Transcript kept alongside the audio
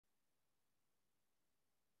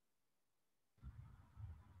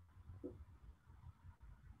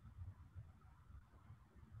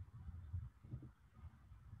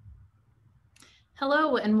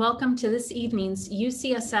Hello and welcome to this evening's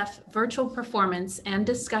UCSF virtual performance and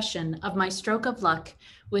discussion of My Stroke of Luck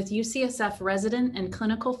with UCSF resident and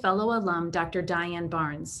clinical fellow alum, Dr. Diane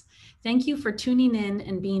Barnes. Thank you for tuning in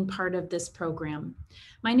and being part of this program.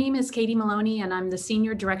 My name is Katie Maloney and I'm the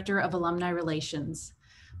Senior Director of Alumni Relations.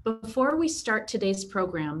 Before we start today's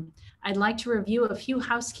program, I'd like to review a few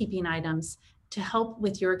housekeeping items to help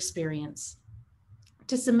with your experience.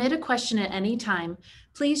 To submit a question at any time,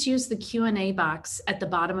 please use the Q&A box at the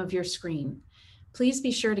bottom of your screen. Please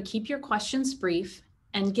be sure to keep your questions brief,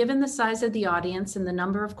 and given the size of the audience and the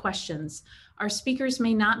number of questions, our speakers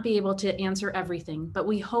may not be able to answer everything, but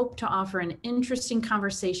we hope to offer an interesting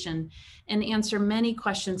conversation and answer many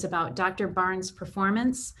questions about Dr. Barnes'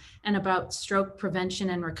 performance and about stroke prevention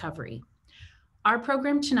and recovery. Our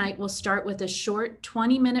program tonight will start with a short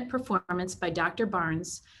 20-minute performance by Dr.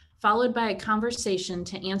 Barnes, followed by a conversation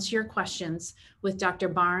to answer your questions with Dr.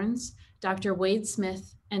 Barnes, Dr. Wade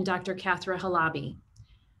Smith, and Dr. Cathra Halabi.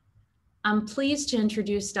 I'm pleased to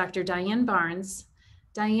introduce Dr. Diane Barnes.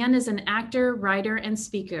 Diane is an actor, writer, and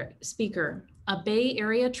speaker, a Bay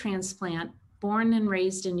Area transplant born and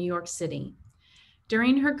raised in New York City.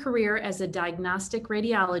 During her career as a diagnostic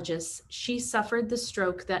radiologist, she suffered the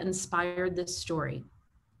stroke that inspired this story.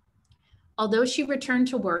 Although she returned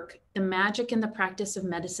to work, the magic in the practice of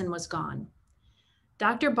medicine was gone.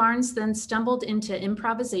 Dr. Barnes then stumbled into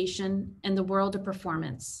improvisation and the world of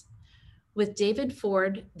performance. With David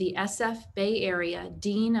Ford, the SF Bay Area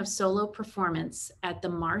Dean of Solo Performance at the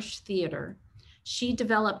Marsh Theater, she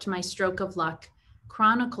developed My Stroke of Luck,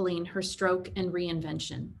 chronicling her stroke and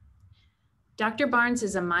reinvention. Dr. Barnes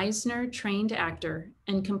is a Meisner-trained actor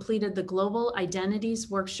and completed the Global Identities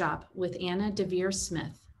Workshop with Anna DeVere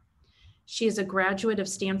Smith. She is a graduate of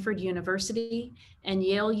Stanford University and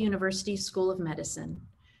Yale University School of Medicine.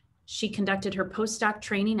 She conducted her postdoc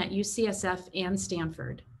training at UCSF and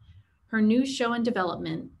Stanford. Her new show in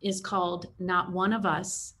development is called Not One of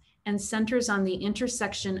Us and centers on the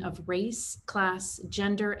intersection of race, class,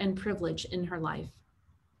 gender, and privilege in her life.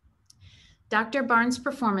 Dr. Barnes'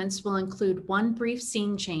 performance will include one brief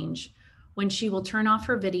scene change when she will turn off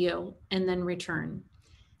her video and then return.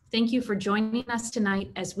 Thank you for joining us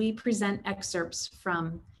tonight as we present excerpts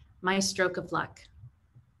from My Stroke of Luck.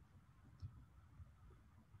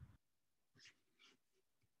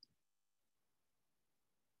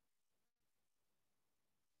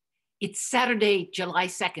 It's Saturday, July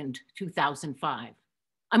 2nd, 2005.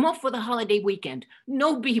 I'm off for the holiday weekend,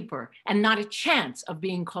 no beeper, and not a chance of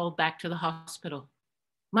being called back to the hospital.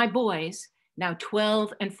 My boys, now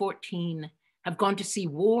 12 and 14, have gone to see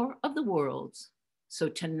War of the Worlds. So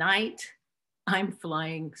tonight, I'm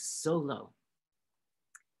flying solo.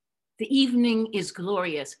 The evening is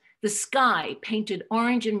glorious, the sky painted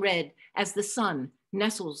orange and red as the sun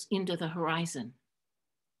nestles into the horizon.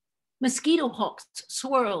 Mosquito hawks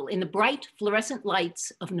swirl in the bright fluorescent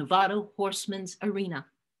lights of Novato Horseman's Arena.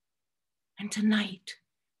 And tonight,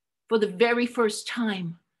 for the very first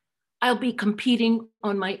time, I'll be competing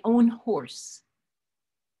on my own horse,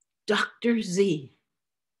 Dr. Z.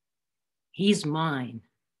 He's mine,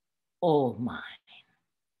 all mine.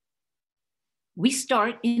 We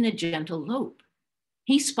start in a gentle lope.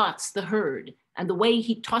 He spots the herd, and the way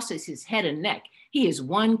he tosses his head and neck, he is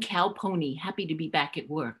one cow pony happy to be back at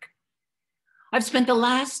work. I've spent the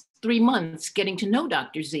last 3 months getting to know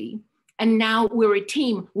Dr. Z, and now we're a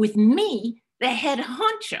team with me, the head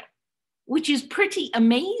honcho, which is pretty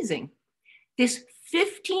amazing. This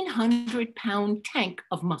 1,500-pound tank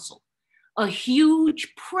of muscle, a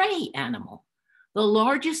huge prey animal, the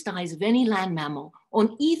largest eyes of any land mammal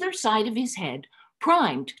on either side of his head,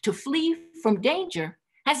 primed to flee from danger,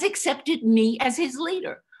 has accepted me as his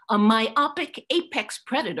leader, a myopic apex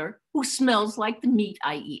predator who smells like the meat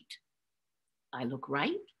I eat. I look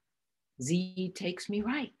right, Z takes me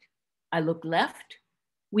right. I look left,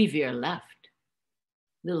 we veer left.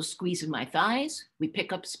 Little squeeze of my thighs, we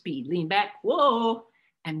pick up speed, lean back, whoa,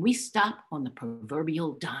 and we stop on the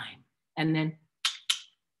proverbial dime. And then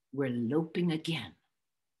we're loping again,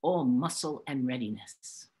 all muscle and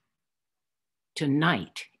readiness.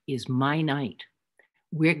 Tonight is my night.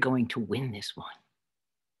 We're going to win this one.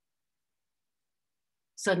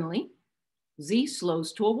 Suddenly, Z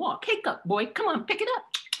slows to a walk. Hey, boy, come on, pick it up.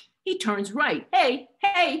 He turns right. Hey,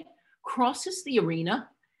 hey, crosses the arena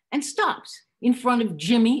and stops in front of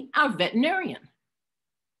Jimmy, our veterinarian.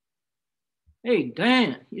 Hey,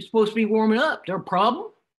 Dan, you're supposed to be warming up. There a problem?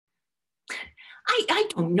 I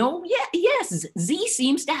don't know. Yes, Z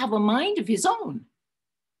seems to have a mind of his own.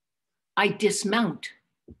 I dismount.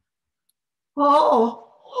 Oh,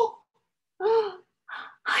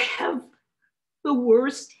 I have the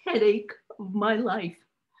worst headache of my life.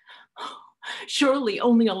 Surely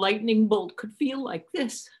only a lightning bolt could feel like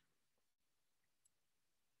this.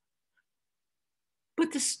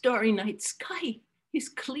 But the starry night sky is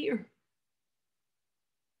clear.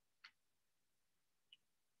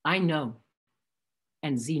 I know,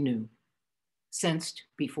 and Z knew, sensed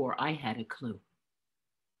before I had a clue.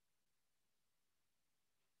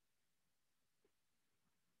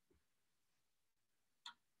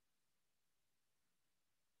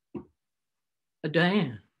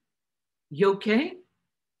 Diane, you okay?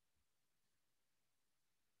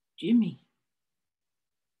 Jimmy,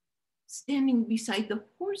 standing beside the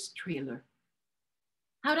horse trailer.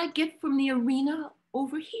 How'd I get from the arena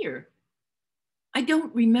over here? I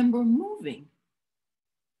don't remember moving.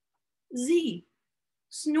 Z,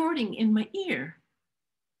 snorting in my ear.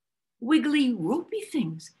 Wiggly, ropey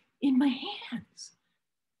things in my hands.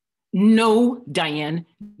 No, Diane,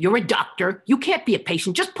 you're a doctor. You can't be a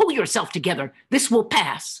patient. Just pull yourself together. This will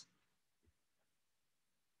pass.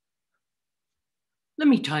 Let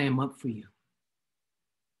me tie him up for you.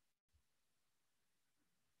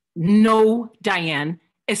 No, Diane,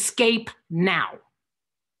 escape now.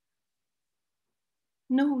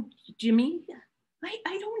 No, Jimmy,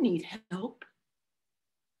 I don't need help.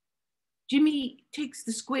 Jimmy takes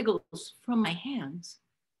the squiggles from my hands,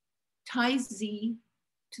 ties Z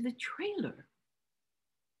to the trailer.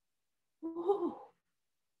 Oh,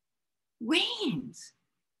 reins.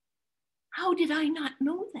 How did I not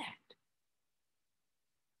know that?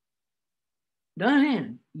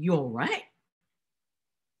 Diane, you all right?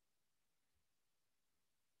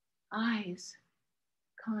 Eyes,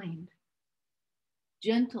 kind,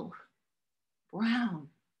 gentle, brown.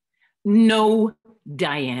 No,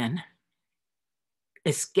 Diane.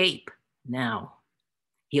 Escape now.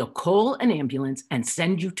 He'll call an ambulance and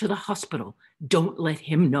send you to the hospital. Don't let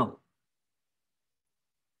him know.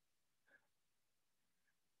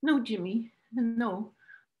 No, Jimmy, no.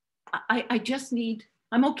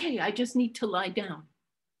 I'm okay. I just need to lie down.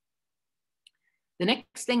 The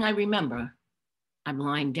next thing I remember, I'm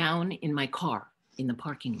lying down in my car in the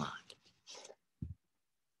parking lot.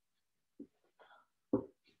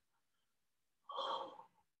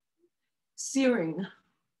 Searing,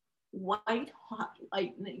 white hot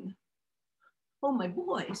lightning. Oh, my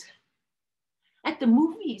boys. At the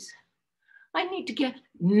movies, I need to get...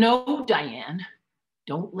 No, Diane,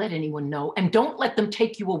 don't let anyone know, and don't let them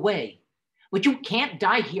take you away. But you can't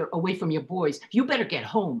die here away from your boys. You better get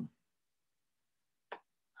home.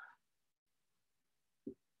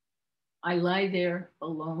 I lie there a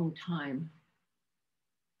long time.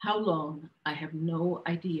 How long, I have no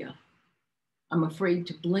idea. I'm afraid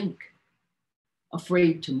to blink,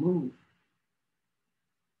 afraid to move.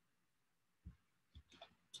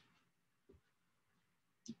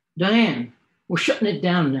 Diane, we're shutting it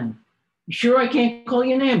down now. You sure I can't call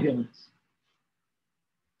you an ambulance?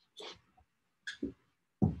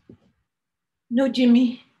 No,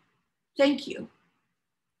 Jimmy, thank you.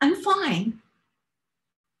 I'm fine.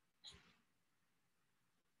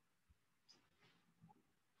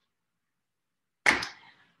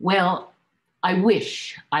 Well, I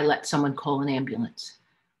wish I let someone call an ambulance,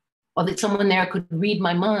 or that someone there could read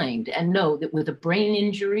my mind and know that with a brain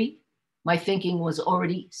injury, my thinking was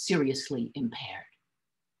already seriously impaired.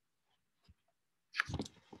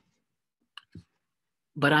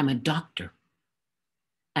 But I'm a doctor,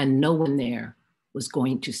 and no one there was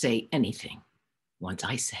going to say anything once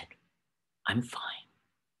I said, I'm fine.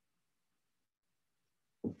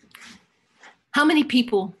 How many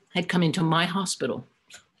people had come into my hospital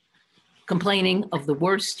complaining of the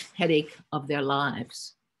worst headache of their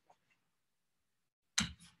lives?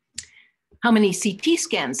 How many CT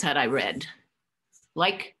scans had I read?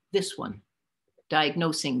 Like this one,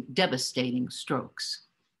 diagnosing devastating strokes.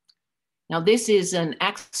 Now this is an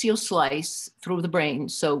axial slice through the brain,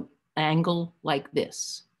 so angle like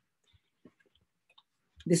this.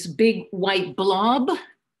 This big white blob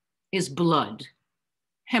is blood,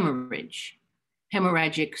 hemorrhage,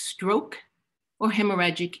 hemorrhagic stroke, or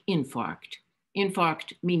hemorrhagic infarct.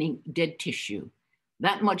 Infarct meaning dead tissue.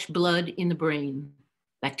 That much blood in the brain,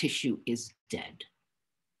 that tissue is dead.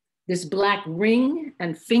 This black ring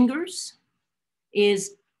and fingers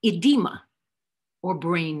is edema or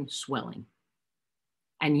brain swelling.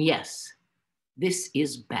 And yes, this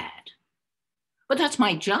is bad. But that's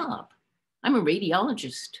my job. I'm a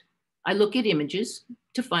radiologist. I look at images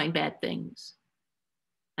to find bad things.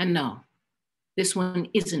 And no, this one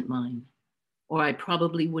isn't mine, or I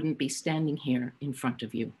probably wouldn't be standing here in front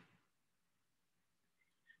of you.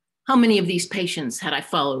 How many of these patients had I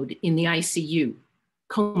followed in the ICU,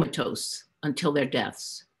 comatose until their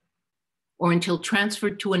deaths, or until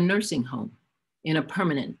transferred to a nursing home? in a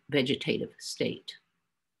permanent vegetative state.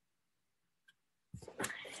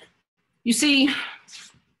 You see,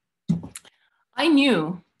 I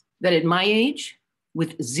knew that at my age,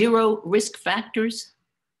 with 0 risk factors,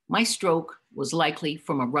 my stroke was likely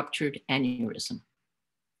from a ruptured aneurysm.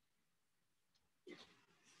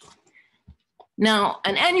 Now,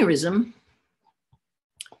 an aneurysm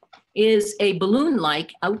is a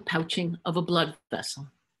balloon-like outpouching of a blood vessel.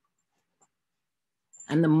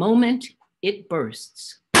 And the moment it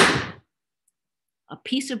bursts, a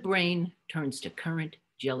piece of brain turns to currant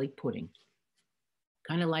jelly pudding,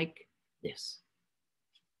 kind of like this.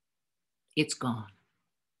 It's gone.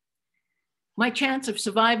 My chance of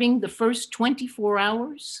surviving the first 24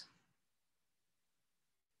 hours,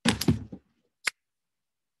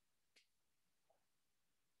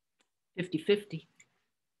 50-50.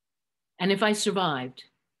 And if I survived,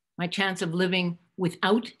 my chance of living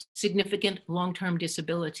without significant long-term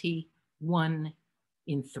disability, 1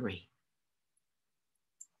 in 3.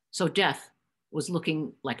 So death was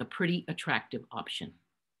looking like a pretty attractive option.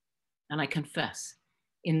 And I confess,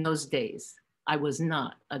 in those days, I was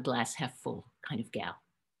not a glass half full kind of gal.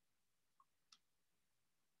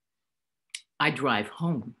 I drive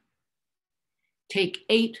home, take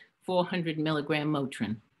 8 400 milligram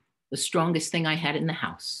Motrin, the strongest thing I had in the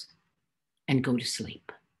house, and go to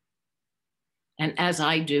sleep. And as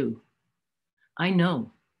I do, I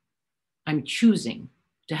know I'm choosing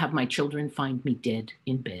to have my children find me dead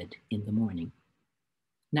in bed in the morning.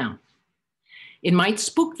 Now, it might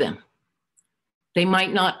spook them. They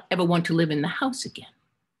might not ever want to live in the house again.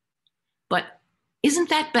 But isn't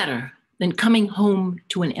that better than coming home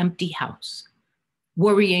to an empty house,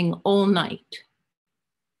 worrying all night?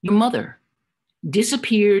 Your mother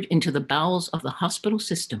disappeared into the bowels of the hospital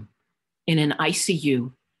system in an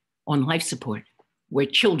ICU on life support where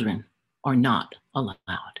children are not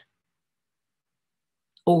allowed.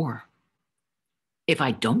 Or if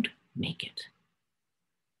I don't make it,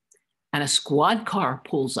 and a squad car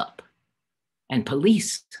pulls up and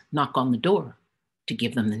police knock on the door to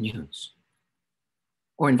give them the news,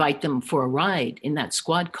 or invite them for a ride in that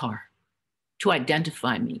squad car to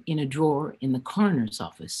identify me in a drawer in the coroner's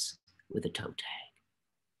office with a toe tag.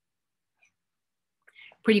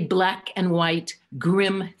 Pretty black and white,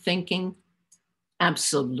 grim thinking?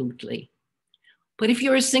 Absolutely. But if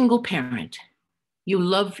you're a single parent, you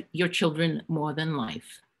love your children more than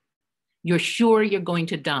life, you're sure you're going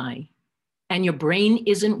to die, and your brain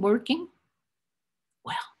isn't working,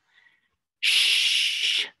 well,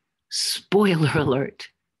 shh, spoiler alert,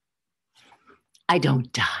 I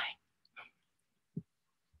don't die.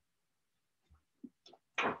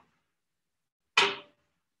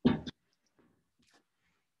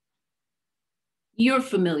 You're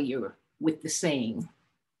familiar with the saying,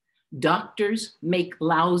 doctors make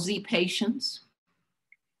lousy patients,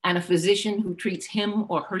 and a physician who treats him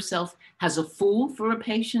or herself as a fool for a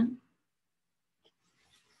patient.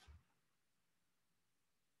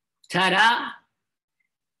 Ta-da!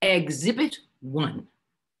 Exhibit 1.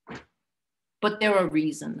 But there are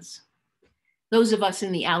reasons. Those of us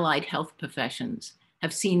in the allied health professions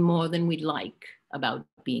have seen more than we'd like about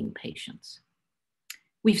being patients.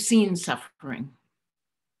 We've seen suffering.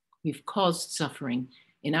 We've caused suffering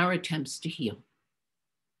in our attempts to heal.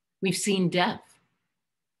 We've seen death,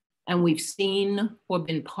 and we've seen or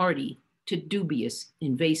been party to dubious,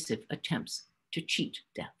 invasive attempts to cheat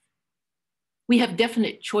death. We have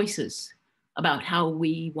definite choices about how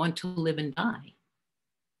we want to live and die,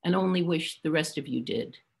 and only wish the rest of you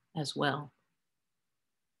did as well.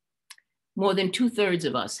 More than 2/3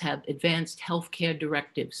 of us have advanced healthcare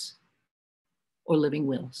directives or living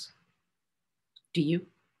wills. Do you?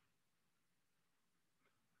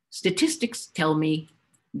 Statistics tell me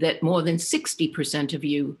that more than 60% of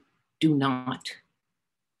you do not.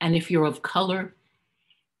 And if you're of color,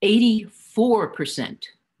 84%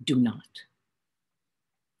 do not.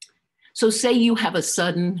 So say you have a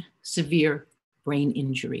sudden, severe brain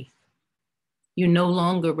injury. You no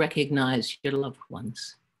longer recognize your loved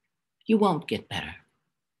ones. You won't get better.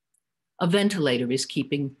 A ventilator is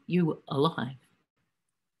keeping you alive.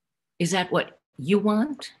 Is that what you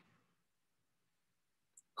want?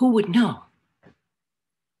 Who would know?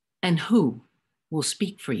 And who will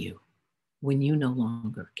speak for you when you no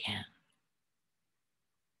longer can?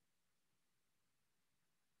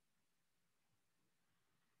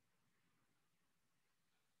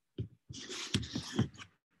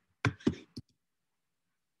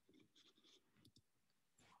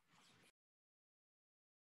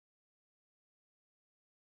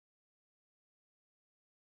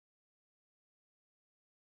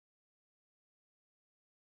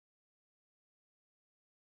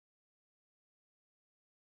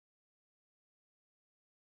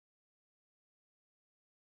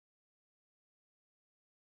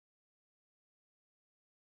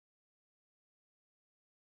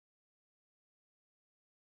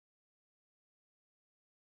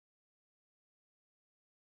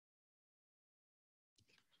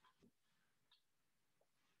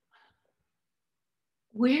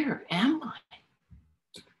 Where am I?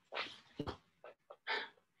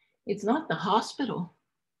 It's not the hospital,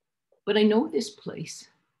 but I know this place.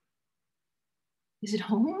 Is it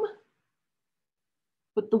home?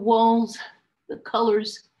 But the walls, the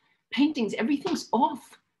colors, paintings, everything's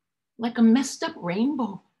off, like a messed up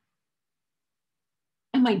rainbow.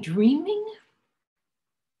 Am I dreaming?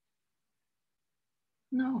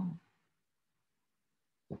 No.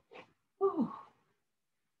 Oh,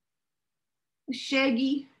 the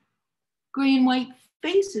shaggy gray and white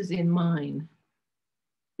faces in mine.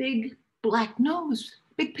 Big black nose,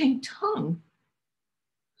 big pink tongue.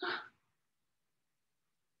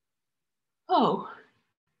 Oh,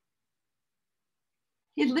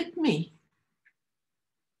 it licked me.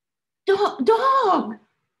 Dog,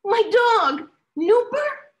 my dog, Nooper?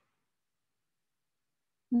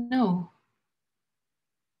 No.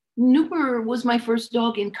 Nooper was my first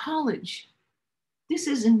dog in college. This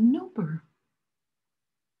isn't Nooper.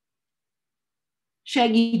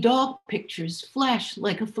 Shaggy dog pictures flash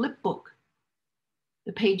like a flip book.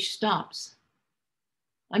 The page stops.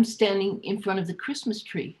 I'm standing in front of the Christmas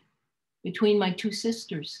tree between my two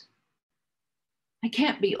sisters. I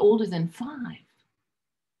can't be older than 5.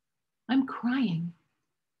 I'm crying.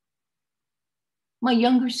 My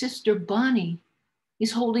younger sister, Bonnie,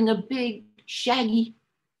 is holding a big, shaggy,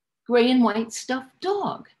 gray and white stuffed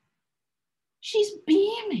dog. She's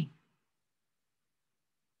beaming.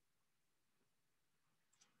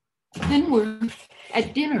 Then we're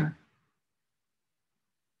at dinner.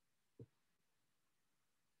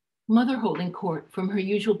 Mother holding court from her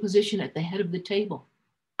usual position at the head of the table.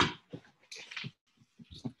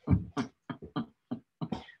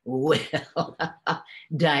 Well,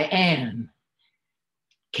 Diane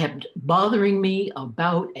kept bothering me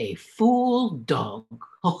about a fool dog.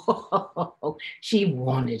 She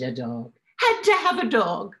wanted a dog, had to have a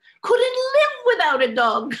dog, couldn't live without a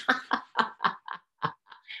dog.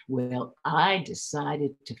 Well, I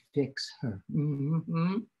decided to fix her.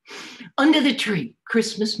 Under the tree,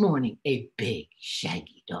 Christmas morning, a big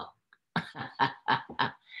shaggy dog.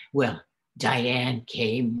 Well, Diane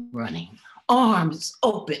came running, arms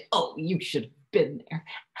open. Oh, you should have been there.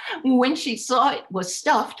 When she saw it was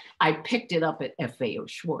stuffed, I picked it up at FAO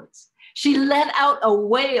Schwartz. She let out a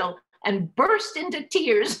wail and burst into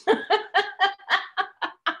tears.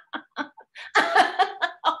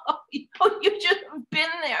 Oh, you should have been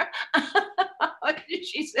there.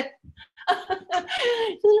 She said,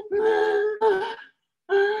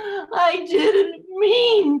 I didn't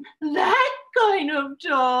mean that kind of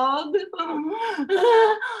dog.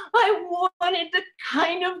 I wanted the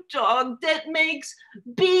kind of dog that makes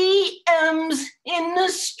BMs in the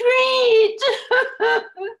street.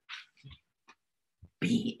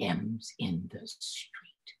 BMs in the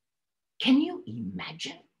street. Can you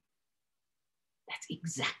imagine? That's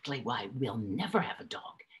exactly why we'll never have a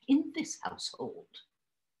dog in this household.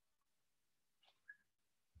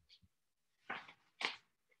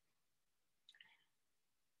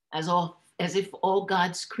 As if all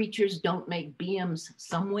God's creatures don't make BMs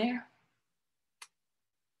somewhere.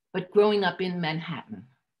 But growing up in Manhattan,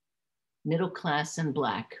 middle class and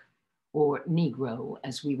Black, or Negro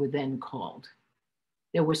as we were then called,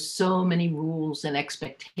 there were so many rules and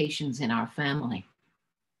expectations in our family,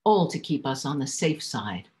 all to keep us on the safe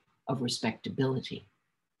side of respectability.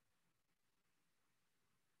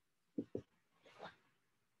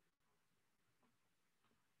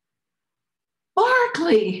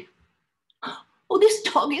 Barkley. Oh, this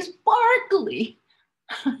dog is Barkley.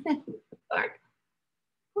 Barkley.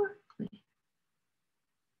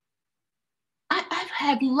 I've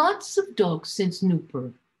had lots of dogs since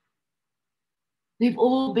Nooper. They've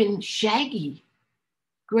all been shaggy,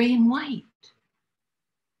 gray and white.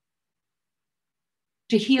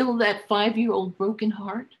 To heal that 5-year-old broken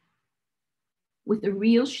heart with a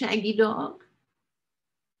real shaggy dog.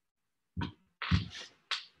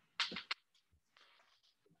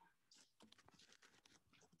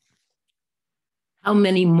 How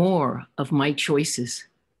many more of my choices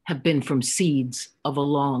have been from seeds of a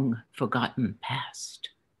long forgotten past?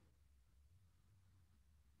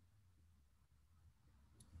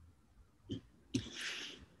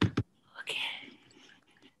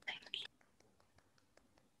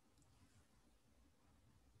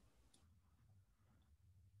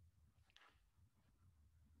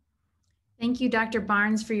 Thank you, Dr.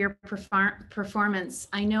 Barnes, for your performance.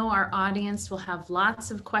 I know our audience will have lots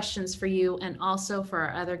of questions for you and also for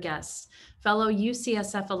our other guests, fellow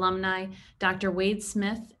UCSF alumni, Dr. Wade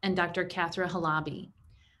Smith and Dr. Cathra Halabi.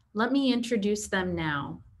 Let me introduce them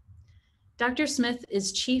now. Dr. Smith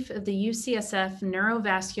is chief of the UCSF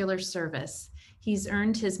Neurovascular Service. He's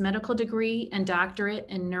earned his medical degree and doctorate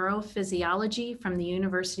in neurophysiology from the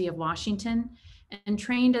University of Washington and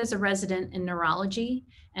trained as a resident in neurology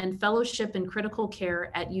and fellowship in critical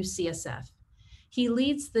care at UCSF. He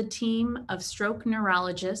leads the team of stroke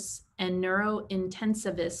neurologists and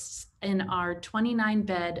neurointensivists in our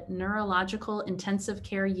 29-bed neurological intensive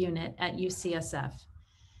care unit at UCSF.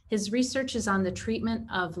 His research is on the treatment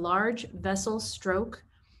of large vessel stroke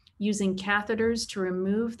using catheters to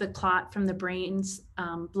remove the clot from the brain's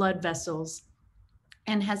blood vessels,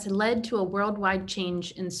 and has led to a worldwide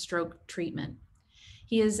change in stroke treatment.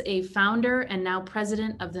 He is a founder and now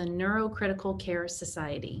president of the Neurocritical Care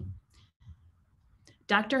Society.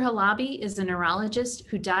 Dr. Halabi is a neurologist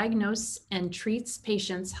who diagnoses and treats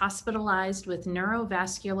patients hospitalized with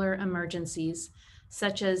neurovascular emergencies,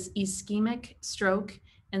 such as ischemic stroke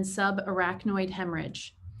and subarachnoid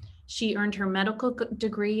hemorrhage. She earned her medical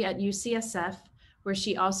degree at UCSF, where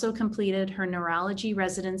she also completed her neurology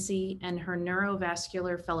residency and her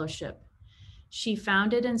neurovascular fellowship. She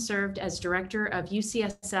founded and served as director of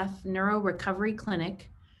UCSF Neuro Recovery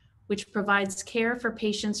Clinic, which provides care for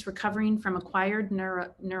patients recovering from acquired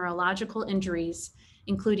neurological injuries,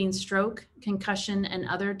 including stroke, concussion, and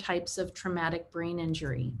other types of traumatic brain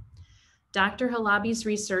injury. Dr. Halabi's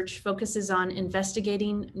research focuses on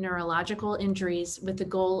investigating neurological injuries with the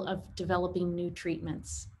goal of developing new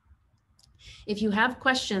treatments. If you have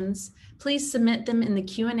questions, please submit them in the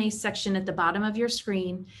Q&A section at the bottom of your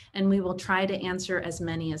screen, and we will try to answer as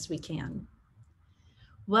many as we can.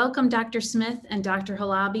 Welcome, Dr. Smith and Dr.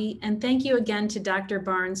 Halabi, and thank you again to Dr.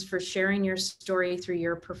 Barnes for sharing your story through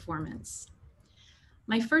your performance.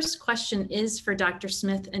 My first question is for Dr.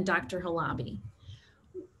 Smith and Dr. Halabi.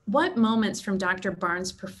 What moments from Dr.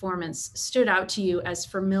 Barnes' performance stood out to you as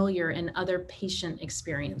familiar in other patient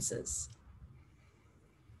experiences?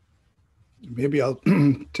 Maybe I'll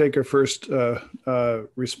take a first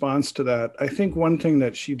response to that. I think one thing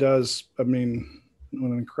that she does, I mean,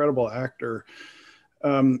 an incredible actor,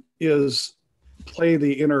 is play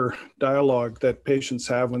the inner dialogue that patients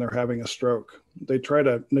have when they're having a stroke. They try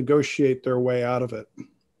to negotiate their way out of it.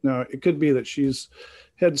 Now, it could be that she's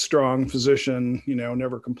headstrong physician, you know,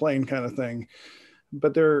 never complain kind of thing.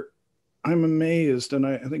 But I'm amazed, and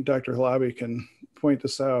I think Dr. Halabi can point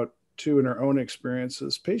this out too in her own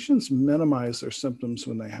experiences. Patients minimize their symptoms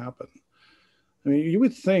when they happen. I mean, you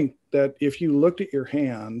would think that if you looked at your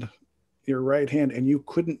hand, your right hand, and you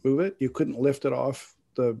couldn't move it, you couldn't lift it off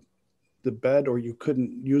the bed, or you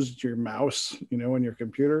couldn't use your mouse, you know, on your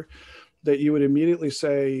computer, that you would immediately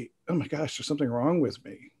say, oh my gosh, there's something wrong with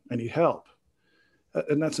me. I need help.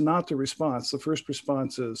 And that's not the response. The first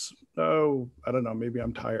response is, oh, I don't know, maybe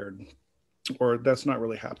I'm tired, or that's not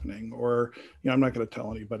really happening, or, you know, I'm not going to tell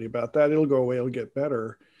anybody about that. It'll go away, it'll get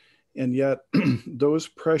better. And yet those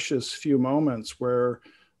precious few moments where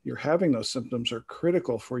you're having those symptoms are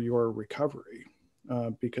critical for your recovery,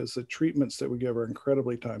 because the treatments that we give are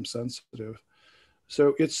incredibly time sensitive.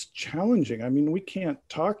 So it's challenging. I mean, we can't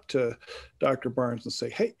talk to Dr. Barnes and say,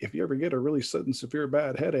 hey, if you ever get a really sudden severe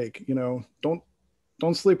bad headache, you know, don't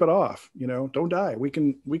sleep it off, you know, don't die. We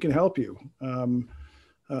can help you.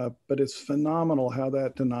 But it's phenomenal how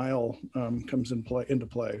that denial comes into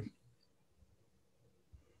play.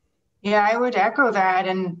 Yeah, I would echo that.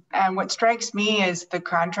 And what strikes me is the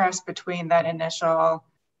contrast between that initial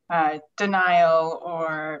denial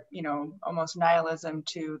or, you know, almost nihilism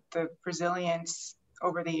to the resilience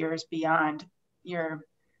over the years beyond, your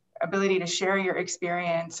ability to share your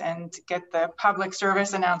experience and get the public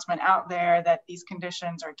service announcement out there that these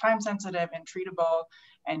conditions are time sensitive and treatable.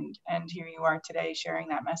 And here you are today sharing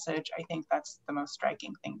that message. I think that's the most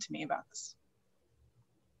striking thing to me about this.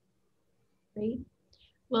 Great.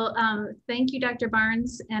 Well, thank you, Dr.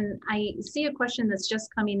 Barnes. And I see a question that's just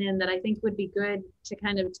coming in that I think would be good to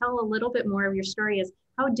kind of tell a little bit more of your story is,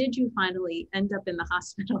 how did you finally end up in the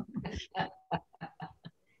hospital?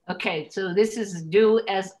 Okay, so this is do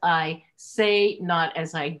as I say, not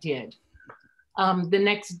as I did. The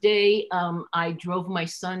next day, I drove my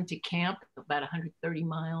son to camp about 130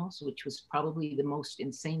 miles, which was probably the most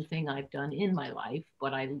insane thing I've done in my life.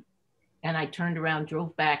 But I turned around,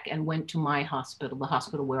 drove back, and went to my hospital, the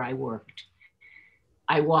hospital where I worked.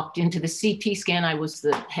 I walked into the CT scan. I was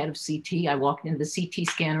the head of CT. I walked into the CT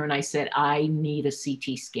scanner and I said, I need a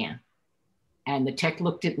CT scan. And the tech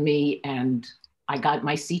looked at me and I got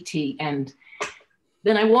my CT. And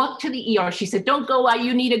then I walked to the ER. She said, don't go,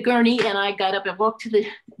 you need a gurney. And I got up and walked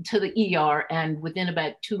to the ER. And within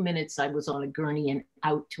about 2 minutes, I was on a gurney and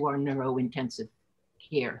out to our neuro intensive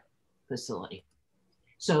care facility.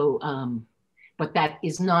 So, But that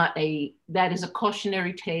is a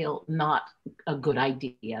cautionary tale, not a good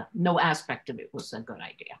idea. No aspect of it was a good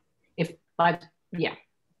idea. Yeah,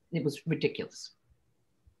 it was ridiculous.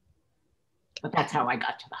 But that's how I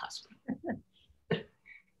got to the hospital.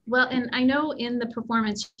 Well, and I know in the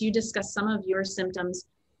performance, you discussed some of your symptoms.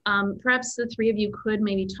 Perhaps the three of you could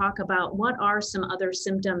maybe talk about what are some other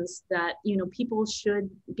symptoms that, people should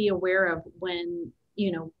be aware of when,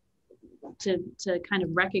 to kind of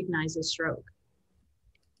recognize a stroke.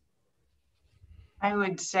 I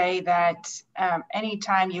would say that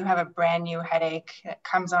anytime you have a brand new headache that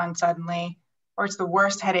comes on suddenly, or it's the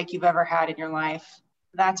worst headache you've ever had in your life,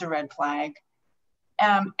 that's a red flag.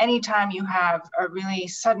 Anytime you have a really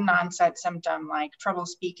sudden onset symptom like trouble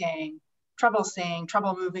speaking, trouble seeing,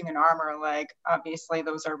 trouble moving an arm or a leg, obviously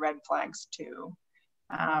those are red flags too.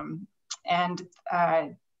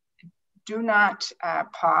 Do not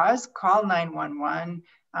pause, call 911.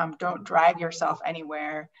 Don't drive yourself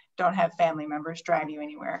anywhere. Don't have family members drive you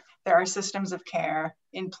anywhere. There are systems of care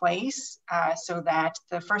in place so that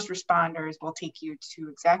the first responders will take you to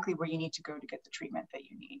exactly where you need to go to get the treatment that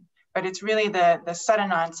you need. But it's really the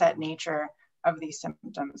sudden onset nature of these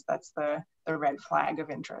symptoms that's the red flag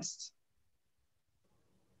of interest.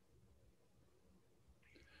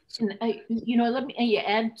 And let me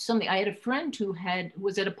add something. I had a friend who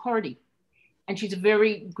was at a party, and she's a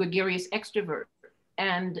very gregarious extrovert.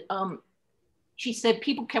 And she said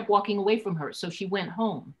people kept walking away from her, so she went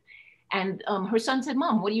home. And her son said,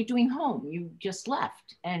 "Mom, what are you doing home? You just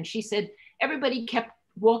left." And she said, "Everybody kept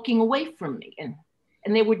walking away from me, and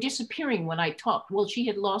they were disappearing when I talked." Well, she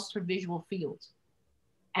had lost her visual fields.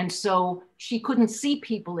 And so she couldn't see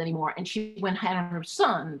people anymore. And she had her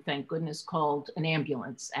son, thank goodness, called an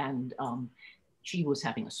ambulance, and she was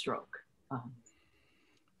having a stroke.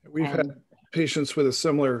 We've had patients with a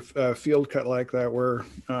similar field cut like that where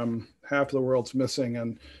half of the world's missing.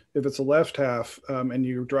 And if it's a left half and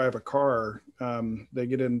you drive a car, they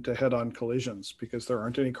get into head-on collisions because there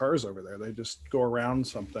aren't any cars over there. They just go around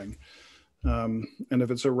something. And if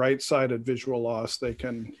it's a right-sided visual loss, they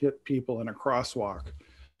can hit people in a crosswalk.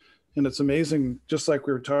 And it's amazing, just like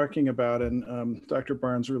we were talking about, and Dr.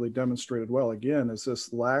 Barnes really demonstrated well again, is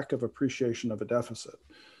this lack of appreciation of a deficit.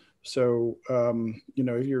 So,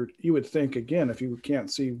 you would think, again, if you can't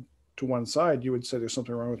see to one side, you would say there's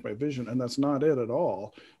something wrong with my vision, and that's not it at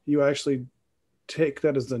all. You actually take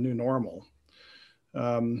that as the new normal.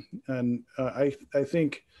 I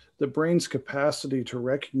think the brain's capacity to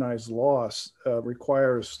recognize loss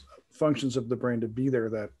requires functions of the brain to be there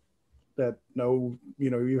that know,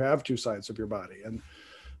 you have two sides of your body. And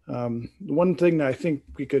one thing that I think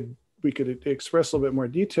we could express a little bit more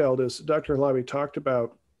detailed is Dr. Halabi talked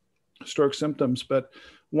about stroke symptoms, but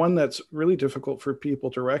one that's really difficult for people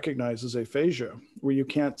to recognize is aphasia, where you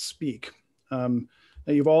can't speak. Now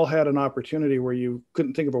you've all had an opportunity where you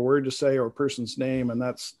couldn't think of a word to say or a person's name, and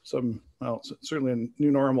that's certainly a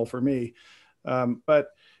new normal for me. But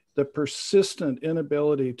the persistent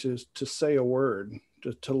inability to say a word,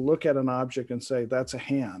 to look at an object and say, that's a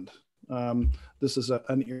hand, this is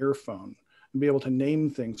an earphone, and be able to name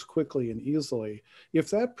things quickly and easily. If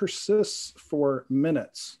that persists for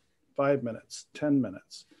minutes, 5 minutes, 10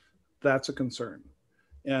 minutes, that's a concern.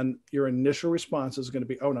 And your initial response is going to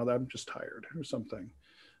be, oh no, I'm just tired or something.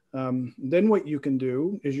 Then what you can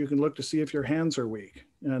do is you can look to see if your hands are weak.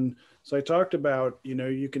 And so I talked about,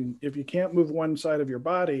 if you can't move one side of your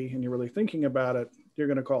body and you're really thinking about it, you're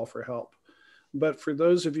going to call for help. But for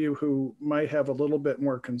those of you who might have a little bit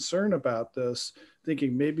more concern about this,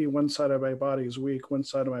 thinking maybe one side of my body is weak, one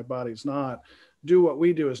side of my body is not, do what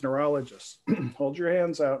we do as neurologists. Hold your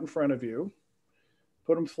hands out in front of you,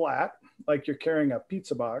 put them flat like you're carrying a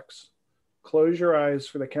pizza box, close your eyes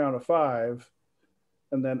for the count of 5,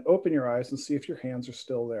 and then open your eyes and see if your hands are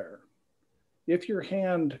still there. If your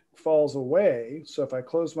hand falls away, so if I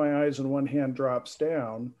close my eyes and one hand drops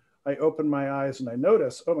down, I open my eyes and I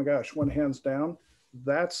notice, oh my gosh, one hand's down,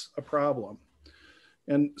 that's a problem.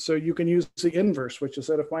 And so you can use the inverse, which is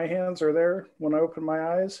that if my hands are there when I open my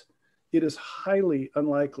eyes, it is highly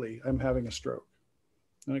unlikely I'm having a stroke.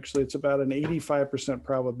 And actually, it's about an 85%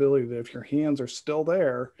 probability that if your hands are still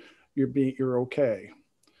there, you're okay.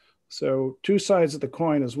 So two sides of the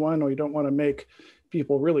coin is one, we don't want to make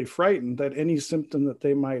people really frightened that any symptom that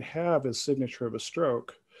they might have is signature of a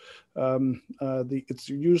stroke. It's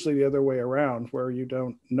usually the other way around, where you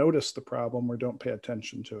don't notice the problem or don't pay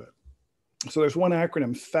attention to it. So there's one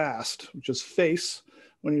acronym, FAST, which is face.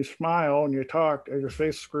 When you smile and you talk, is your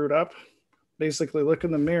face screwed up? Basically look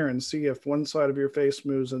in the mirror and see if one side of your face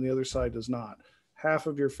moves and the other side does not. Half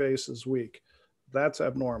of your face is weak. That's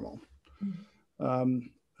abnormal.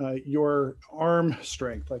 your arm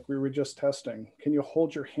strength, like we were just testing. Can you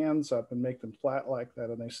hold your hands up and make them flat like that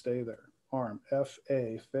and they stay there? Arm,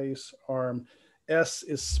 F-A, face, arm. S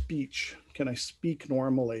is speech. Can I speak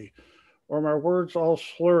normally? Or my words all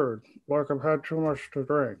slurred, like I've had too much to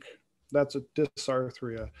drink. That's a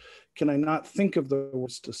dysarthria. Can I not think of the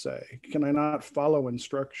words to say? Can I not follow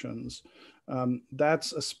instructions?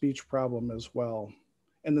 That's a speech problem as well.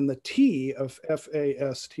 And then the T of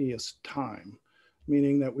F-A-S-T is time,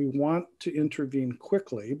 meaning that we want to intervene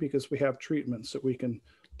quickly because we have treatments that we can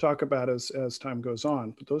talk about as time goes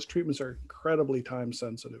on, but those treatments are incredibly time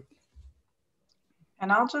sensitive.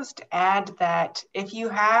 And I'll just add that if you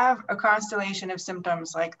have a constellation of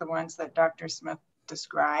symptoms like the ones that Dr. Smith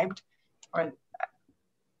described, or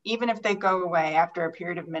even if they go away after a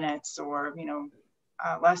period of minutes or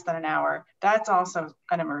less than an hour, that's also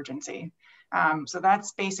an emergency. So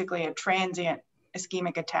that's basically a transient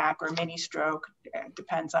ischemic attack or mini stroke. It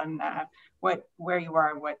depends on where you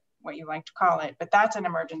are, what you like to call it, but that's an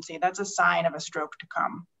emergency. That's a sign of a stroke to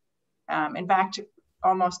come. In fact,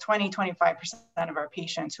 almost 20-25% of our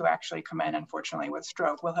patients who actually come in, unfortunately, with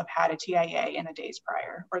stroke will have had a TIA in the days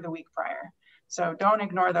prior or the week prior. So don't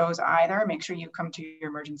ignore those either. Make sure you come to your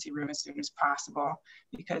emergency room as soon as possible,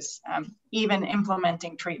 because even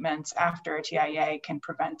implementing treatments after a TIA can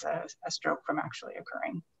prevent a stroke from actually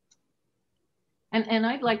occurring. And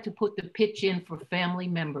I'd like to put the pitch in for family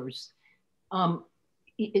members.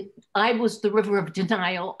 I was the river of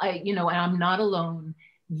denial, and I'm not alone.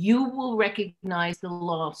 You will recognize the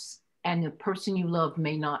loss and the person you love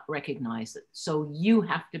may not recognize it. So you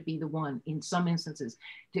have to be the one in some instances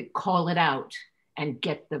to call it out and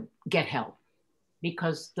get help,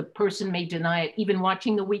 because the person may deny it. Even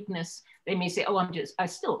watching the weakness, they may say, oh,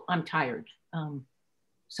 I'm tired.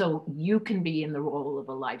 So you can be in the role of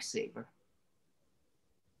a lifesaver.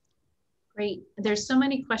 Great. There's so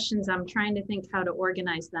many questions. I'm trying to think how to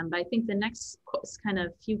organize them, but I think the next kind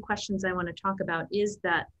of few questions I want to talk about is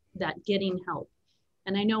that getting help.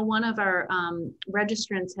 And I know one of our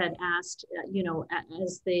registrants had asked,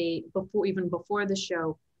 as even before the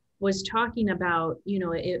show, was talking about,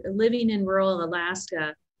 living in rural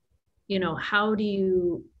Alaska, how do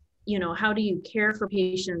you care for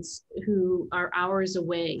patients who are hours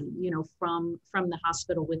away, from the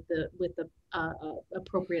hospital with the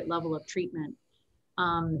appropriate level of treatment.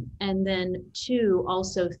 And then two,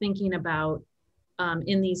 also thinking about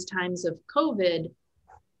in these times of COVID,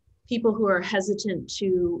 people who are hesitant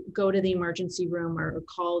to go to the emergency room or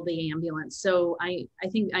call the ambulance. So I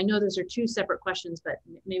know those are two separate questions, but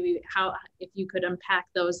maybe if you could unpack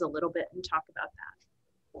those a little bit and talk about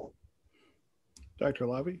that. Dr.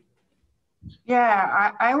 Halabi?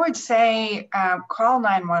 Yeah, I would say call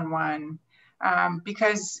 911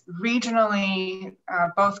 because regionally,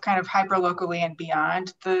 both kind of hyperlocally and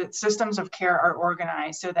beyond, the systems of care are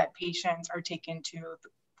organized so that patients are taken to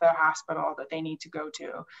the hospital that they need to go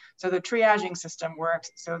to. So the triaging system works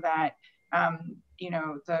so that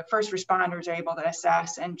the first responders are able to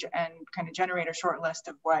assess and kind of generate a short list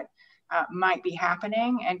of what might be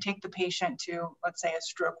happening and take the patient to, let's say, a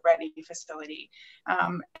stroke-ready facility.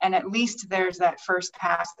 And at least there's that first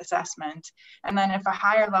pass assessment. And then if a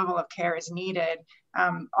higher level of care is needed,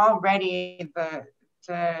 already the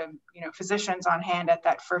physicians on hand at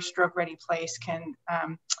that first stroke-ready place can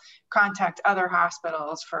contact other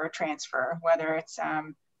hospitals for a transfer, whether it's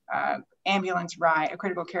ambulance ride, a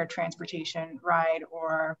critical care transportation ride,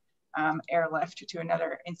 or airlift to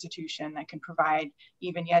another institution that can provide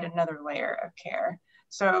even yet another layer of care.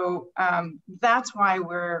 So that's why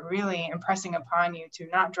we're really impressing upon you to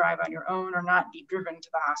not drive on your own or not be driven to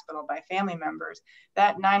the hospital by family members.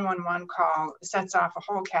 That 911 call sets off a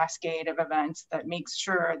whole cascade of events that makes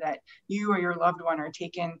sure that you or your loved one are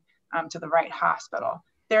taken to the right hospital.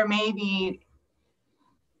 There may be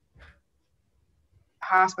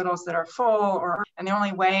hospitals that are full, and the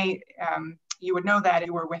only way you would know that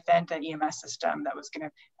you were within the EMS system that was going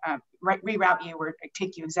to reroute you or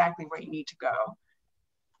take you exactly where you need to go.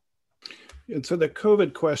 And so the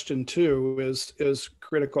COVID question too is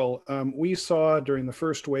critical. We saw during the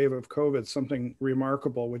first wave of COVID something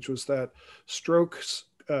remarkable, which was that strokes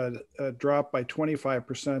dropped by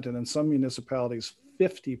 25%, and in some municipalities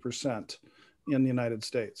 50% in the United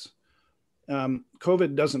States.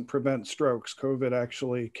 COVID doesn't prevent strokes. COVID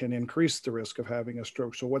actually can increase the risk of having a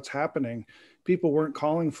stroke. So what's happening? People weren't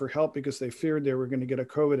calling for help because they feared they were going to get a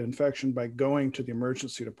COVID infection by going to the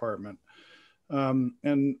emergency department.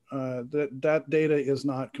 That data is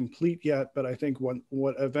not complete yet, but I think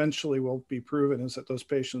what eventually will be proven is that those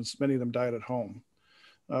patients, many of them died at home.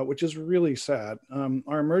 which is really sad.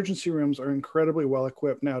 Our emergency rooms are incredibly well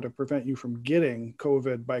equipped now to prevent you from getting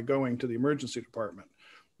COVID by going to the emergency department.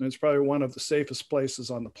 And it's probably one of the safest places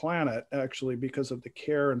on the planet, actually, because of the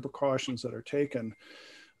care and precautions that are taken.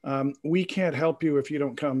 We can't help you if you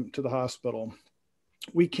don't come to the hospital.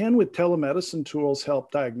 We can, with telemedicine tools,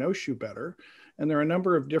 help diagnose you better. And there are a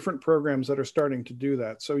number of different programs that are starting to do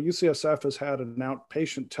that. So UCSF has had an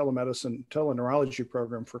outpatient telemedicine, teleneurology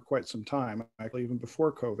program for quite some time, actually even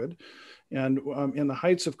before COVID. And in the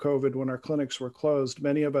heights of COVID, when our clinics were closed,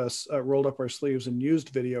 many of us rolled up our sleeves and used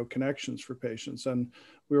video connections for patients. And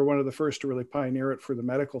we were one of the first to really pioneer it for the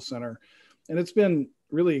medical center. And it's been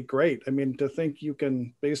really great. I mean, to think you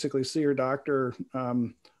can basically see your doctor,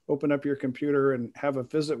 open up your computer and have a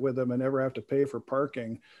visit with them and never have to pay for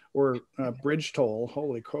parking or bridge toll.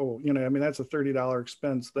 Holy cow, you know, I mean, that's a $30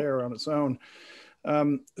 expense there on its own.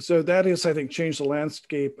 So that is, I think, changed the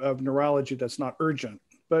landscape of neurology that's not urgent.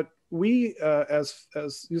 But we, as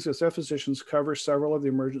UCSF physicians, cover several of the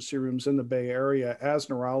emergency rooms in the Bay Area as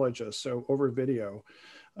neurologists, so over video.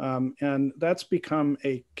 And that's become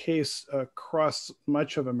a case across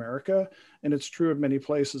much of America. And it's true of many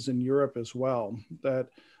places in Europe as well, that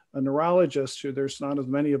a neurologist, who there's not as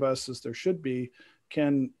many of us as there should be,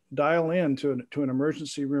 can dial in to an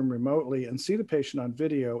emergency room remotely and see the patient on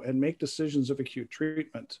video and make decisions of acute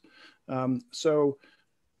treatment. So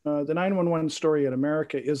the 911 story in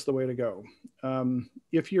America is the way to go.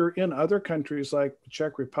 If you're in other countries like the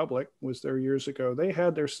Czech Republic was there years ago, they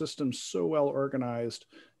had their systems so well organized.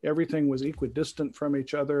 Everything was equidistant from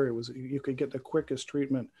each other. You could get the quickest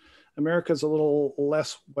treatment. America's a little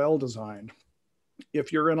less well designed.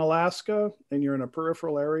 If you're in Alaska and you're in a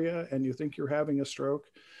peripheral area and you think you're having a stroke,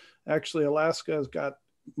 actually Alaska has got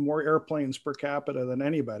more airplanes per capita than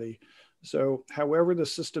anybody. So however the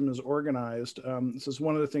system is organized, this is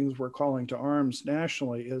one of the things we're calling to arms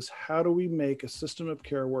nationally, is how do we make a system of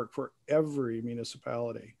care work for every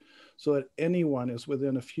municipality so that anyone is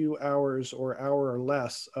within a few hours or hour or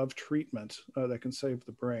less of treatment that can save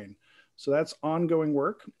the brain. So that's ongoing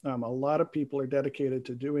work. A lot of people are dedicated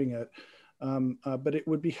to doing it. But it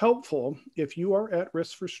would be helpful if you are at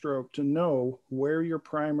risk for stroke to know where your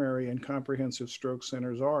primary and comprehensive stroke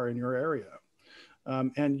centers are in your area.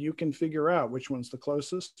 And you can figure out which one's the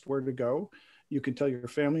closest, where to go. You can tell your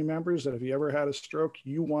family members that if you ever had a stroke,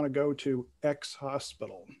 you want to go to X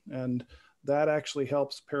hospital. And that actually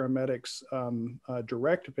helps paramedics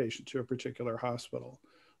direct a patient to a particular hospital.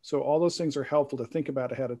 So all those things are helpful to think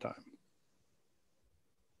about ahead of time.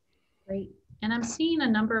 Great. And I'm seeing a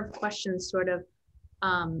number of questions, sort of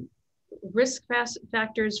risk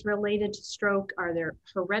factors related to stroke. Are there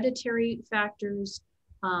hereditary factors?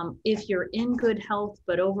 If you're in good health,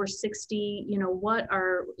 but over 60, you know, what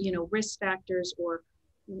are, you know, risk factors, or,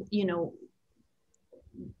 you know,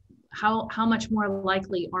 how much more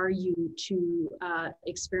likely are you to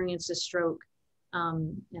experience a stroke?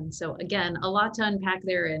 And so again, a lot to unpack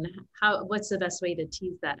there, and what's the best way to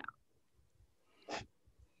tease that out?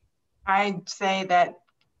 I'd say that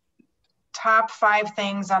top 5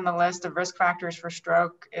 things on the list of risk factors for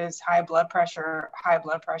stroke is high blood pressure, high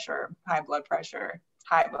blood pressure, high blood pressure,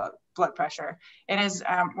 high blood pressure. It is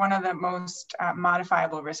one of the most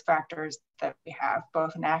modifiable risk factors that we have,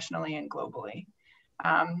 both nationally and globally.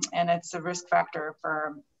 And it's a risk factor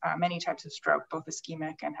for many types of stroke, both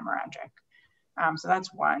ischemic and hemorrhagic. So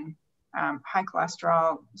that's one. High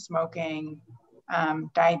cholesterol, smoking,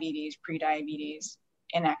 diabetes, prediabetes,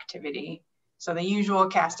 inactivity. So the usual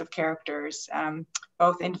cast of characters,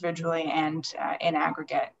 both individually and in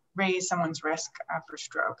aggregate, raise someone's risk for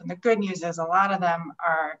stroke. And the good news is a lot of them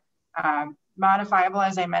are modifiable,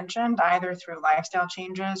 as I mentioned, either through lifestyle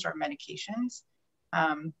changes or medications.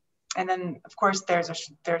 And then, of course,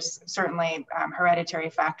 there's certainly hereditary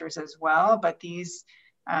factors as well, but these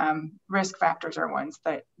risk factors are ones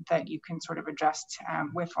that you can sort of adjust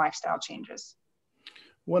with lifestyle changes.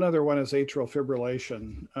 One other one is atrial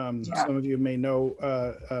fibrillation. Some of you may know,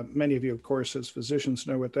 many of you, of course, as physicians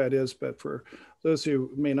know what that is, but for those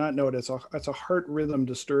who may not know it, it's a heart rhythm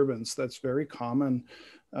disturbance that's very common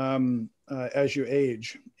as you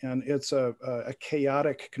age. And it's a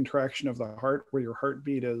chaotic contraction of the heart where your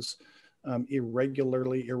heartbeat is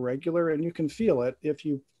irregularly irregular, and you can feel it if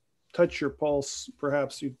you touch your pulse.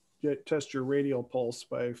 Perhaps you test your radial pulse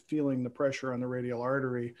by feeling the pressure on the radial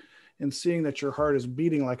artery and seeing that your heart is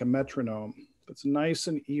beating like a metronome. If it's nice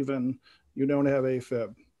and even, you don't have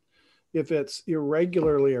AFib. If it's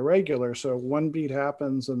irregularly irregular, so one beat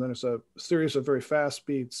happens and then there's a series of very fast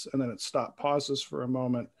beats and then it pauses for a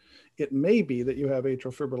moment, it may be that you have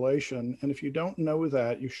atrial fibrillation. And if you don't know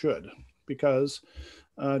that, you should, because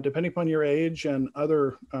depending upon your age and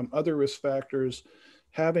other risk factors,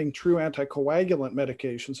 having true anticoagulant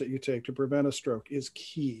medications that you take to prevent a stroke is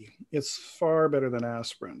key. It's far better than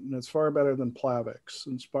aspirin, and it's far better than Plavix,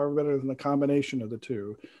 and it's far better than the combination of the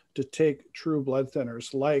two, to take true blood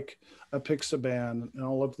thinners like apixaban and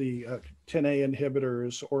all of the 10A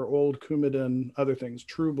inhibitors or old Coumadin, other things,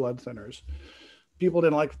 true blood thinners. People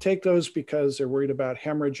didn't like to take those because they're worried about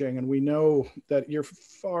hemorrhaging, and we know that you're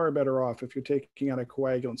far better off if you're taking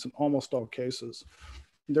anticoagulants in almost all cases.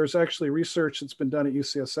 There's actually research that's been done at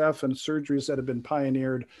UCSF and surgeries that have been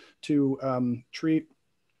pioneered to treat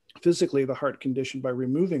physically the heart condition by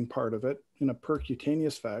removing part of it in a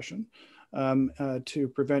percutaneous fashion to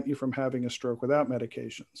prevent you from having a stroke without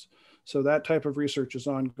medications. So that type of research is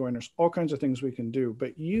ongoing. There's all kinds of things we can do,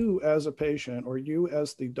 but you as a patient, or you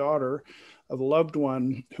as the daughter of a loved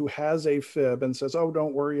one who has AFib and says, oh,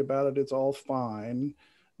 don't worry about it, it's all fine,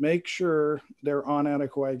 make sure they're on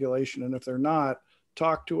anticoagulation. And if they're not,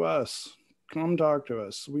 talk to us, come talk to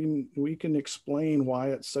us. We can explain why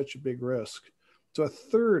it's such a big risk. So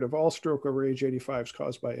 1/3 of all stroke over age 85 is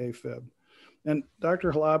caused by AFib. And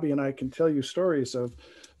Dr. Halabi and I can tell you stories of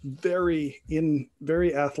very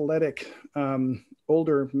athletic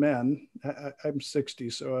older men, I'm 60,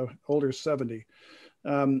 so older 70,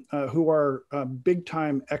 who are big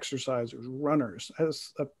time exercisers, runners.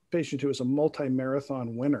 As a patient who is a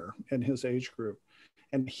multi-marathon winner in his age group.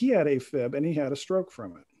 And he had AFib and he had a stroke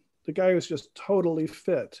from it. The guy was just totally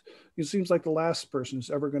fit. He seems like the last person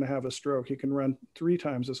who's ever going to have a stroke. He can run 3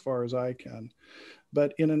 times as far as I can.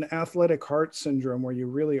 But in an athletic heart syndrome where you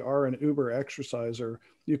really are an uber exerciser,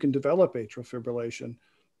 you can develop atrial fibrillation.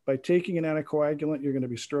 By taking an anticoagulant, you're going to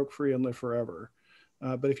be stroke free and live forever.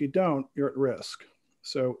 But if you don't, you're at risk.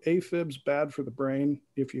 So AFib's bad for the brain.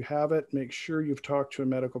 If you have it, make sure you've talked to a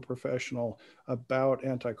medical professional about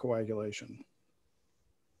anticoagulation.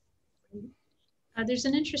 There's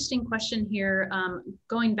an interesting question here,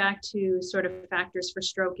 going back to sort of factors for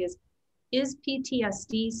stroke is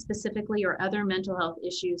PTSD specifically or other mental health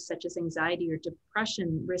issues such as anxiety or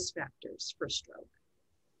depression risk factors for stroke?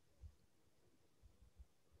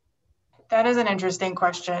 That is an interesting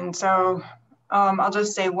question. So I'll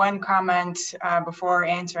just say one comment before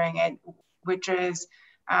answering it, which is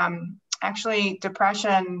actually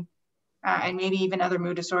depression and maybe even other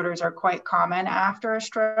mood disorders are quite common after a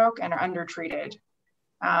stroke and are undertreated.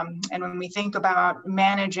 And when we think about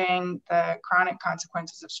managing the chronic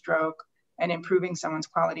consequences of stroke and improving someone's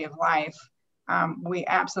quality of life, we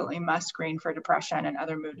absolutely must screen for depression and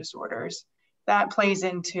other mood disorders. That plays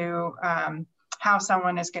into how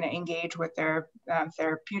someone is going to engage with their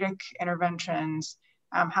therapeutic interventions,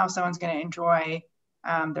 how someone's going to enjoy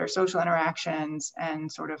their social interactions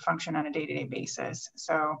and sort of function on a day-to-day basis.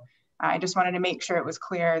 So I just wanted to make sure it was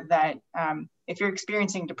clear that if you're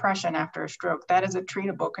experiencing depression after a stroke, that is a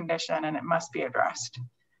treatable condition and it must be addressed.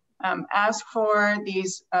 As for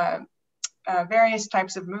these various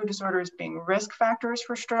types of mood disorders being risk factors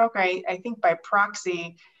for stroke, I think by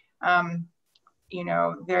proxy,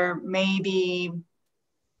 there may be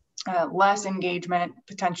less engagement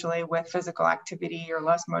potentially with physical activity or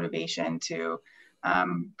less motivation to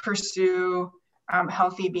pursue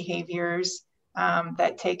healthy behaviors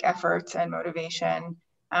that take effort and motivation.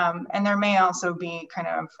 And there may also be kind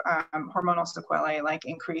of hormonal sequelae like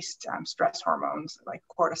increased stress hormones like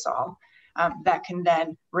cortisol that can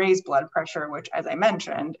then raise blood pressure, which, as I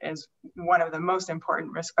mentioned, is one of the most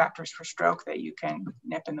important risk factors for stroke that you can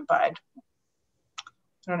nip in the bud.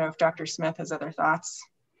 I don't know if Dr. Smith has other thoughts.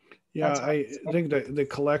 Yeah, I think the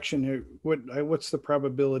collection here, what's the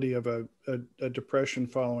probability of a depression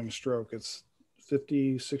following stroke? It's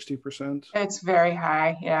 50, 60%? It's very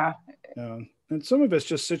high, yeah. And some of it's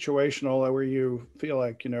just situational where you feel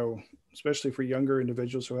like, especially for younger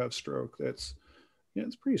individuals who have stroke, it's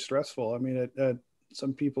pretty stressful. I mean,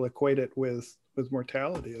 some people equate it with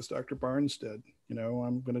mortality, as Dr. Barnes did.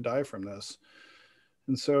 I'm going to die from this.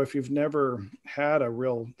 And so if you've never had a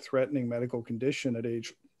real threatening medical condition at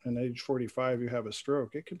age 45, you have a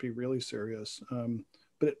stroke, it can be really serious.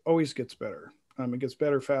 But it always gets better. It gets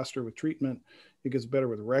better faster with treatment. It gets better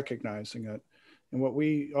with recognizing it. And what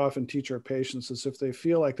we often teach our patients is if they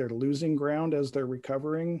feel like they're losing ground as they're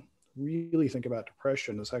recovering, really think about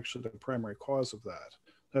depression as actually the primary cause of that.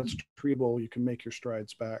 That's treatable. You can make your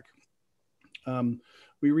strides back.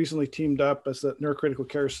 We recently teamed up as the Neurocritical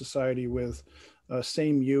Care Society with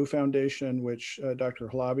Same You Foundation, which Dr.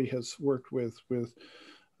 Halabi has worked with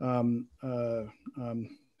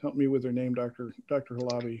help me with her name, Dr.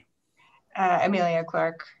 Halabi. Emilia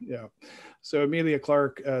Clarke. Yeah. So Emilia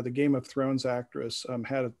Clarke, the Game of Thrones actress,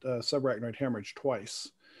 had a subarachnoid hemorrhage twice.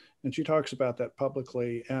 And she talks about that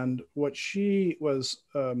publicly. And what she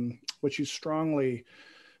strongly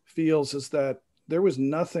feels is that there was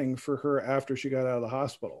nothing for her after she got out of the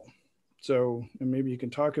hospital. So, and maybe you can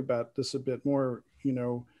talk about this a bit more, you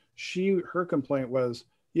know, her complaint was,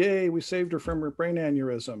 yay, we saved her from her brain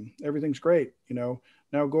aneurysm. Everything's great, you know,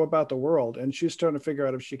 now go about the world. And she's trying to figure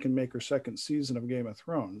out if she can make her second season of Game of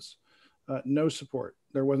Thrones. No support.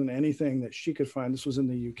 There wasn't anything that she could find. This was in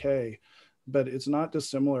the UK, but it's not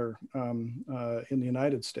dissimilar in the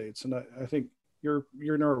United States. And I think your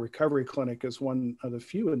neuro recovery clinic is one of the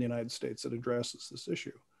few in the United States that addresses this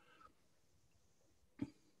issue.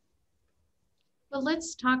 Well,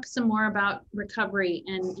 let's talk some more about recovery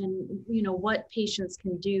and you know, what patients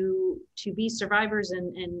can do to be survivors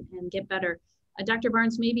and get better. Dr.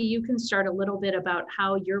 Barnes, maybe you can start a little bit about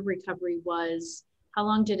how your recovery was. How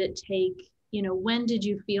long did it take? You know, when did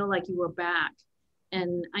you feel like you were back?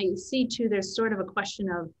 And I see too, there's sort of a question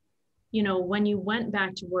of, you know, when you went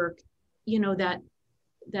back to work, you know, that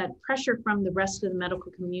pressure from the rest of the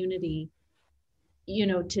medical community, you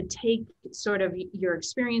know, to take sort of your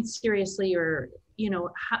experience seriously, or, you know,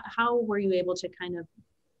 how were you able to kind of,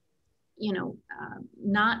 you know,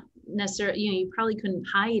 not necessarily, you know, you probably couldn't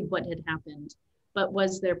hide what had happened, but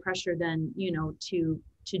was there pressure then, you know, to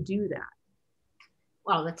do that?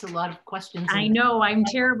 Wow, that's a lot of questions. I know, I'm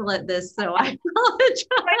terrible at this, so I apologize.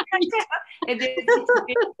 It's a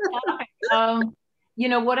big topic. You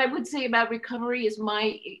know, what I would say about recovery is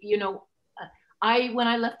you know, when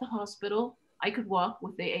I left the hospital, I could walk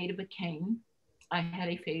with the aid of a cane. I had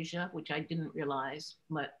aphasia, which I didn't realize,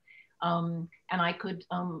 but, and I could,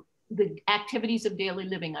 the activities of daily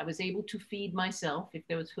living, I was able to feed myself. If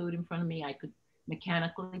there was food in front of me, I could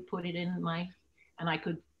mechanically put it in and I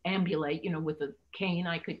could ambulate, you know, with a cane,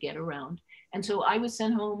 I could get around. And so I was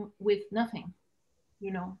sent home with nothing,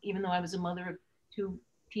 you know, even though I was a mother of 2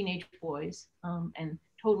 teenage boys and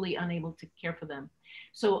totally unable to care for them.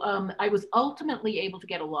 So I was ultimately able to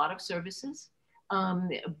get a lot of services,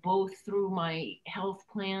 both through my health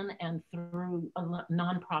plan and through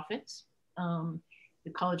nonprofits.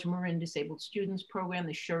 The College of Marin Disabled Students Program,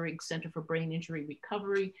 the Schurig Center for Brain Injury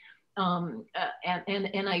Recovery. And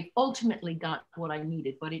I ultimately got what I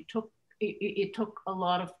needed, but it took a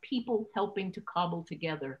lot of people helping to cobble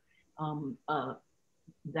together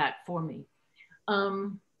that for me.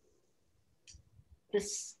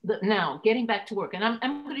 Now getting back to work, and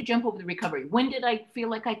I'm going to jump over the recovery. When did I feel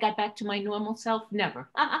like I got back to my normal self? Never.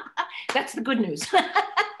 That's the good news.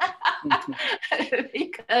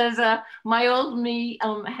 Because my old me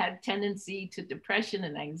had tendency to depression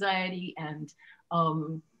and anxiety, and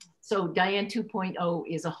so Diane 2.0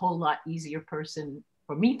 is a whole lot easier person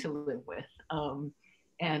for me to live with.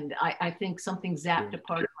 And I think something zapped a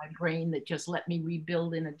part of my brain that just let me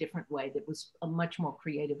rebuild in a different way that was much more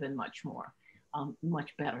creative and much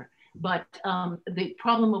better. But the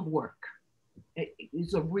problem of work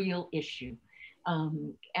is a real issue.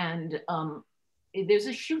 There's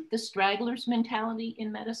a shoot the stragglers mentality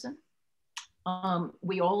in medicine.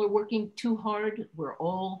 We all are working too hard. We're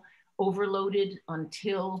all overloaded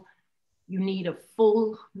until you need a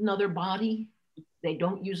full another body. They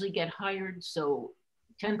don't usually get hired. So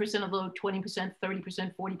 10% of load, 20%,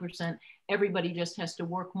 30%, 40%, everybody just has to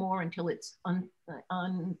work more until it's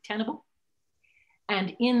untenable.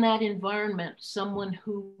 And in that environment, someone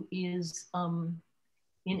who is in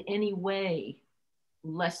any way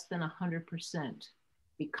less than 100%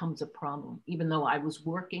 becomes a problem. Even though I was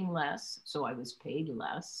working less, so I was paid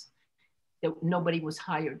less, nobody was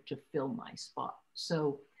hired to fill my spot.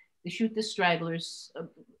 So the shoot the stragglers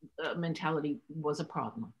mentality was a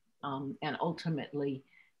problem. And ultimately,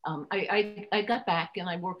 I got back and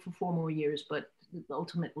I worked for 4 more years, but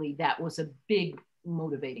ultimately that was a big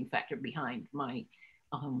motivating factor behind my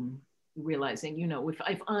realizing, you know, if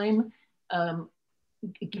I'm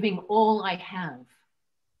giving all I have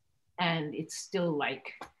and it's still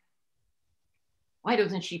like, why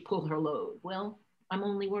doesn't she pull her load? Well, I'm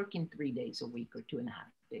only working 3 days a week or 2.5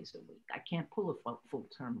 days a week. I can't pull a full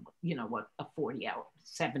term, you know, what, a 40-hour,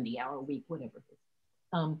 70-hour week, whatever it is.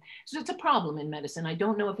 So it's a problem in medicine. I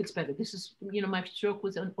don't know if it's better. This is, you know, my stroke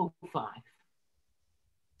was in 2005.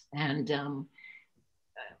 And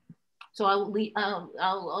so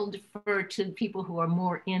I'll defer to people who are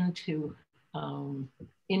more into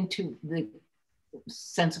the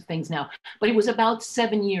sense of things now. But it was about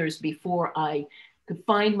 7 years before I could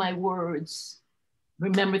find my words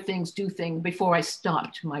remember things, do things before I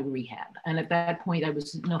stopped my rehab. And at that point, I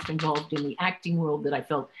was enough involved in the acting world that I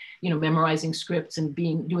felt, memorizing scripts and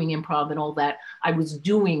doing improv and all that. I was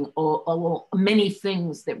doing many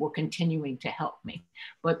things that were continuing to help me.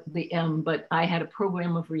 But I had a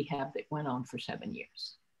program of rehab that went on for 7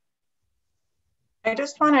 years. I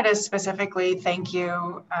just wanted to specifically thank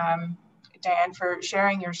you, Diane, for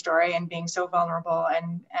sharing your story and being so vulnerable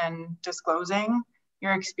and disclosing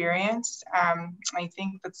your experience. I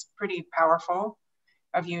think that's pretty powerful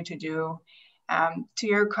of you to do. To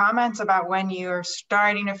your comments about when you're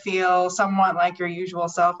starting to feel somewhat like your usual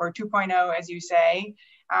self, or 2.0, as you say,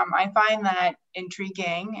 I find that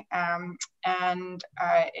intriguing, and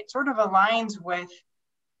it sort of aligns with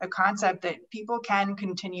the concept that people can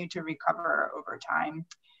continue to recover over time.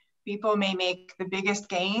 People may make the biggest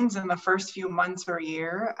gains in the first few months or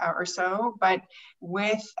year or so, but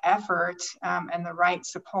with effort and the right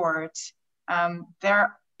support,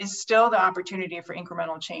 there is still the opportunity for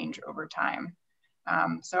incremental change over time.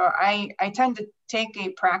 So I tend to take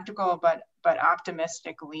a practical but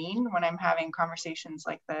optimistic lean when I'm having conversations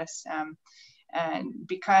like this, and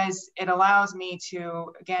because it allows me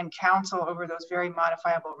to, again, counsel over those very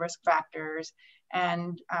modifiable risk factors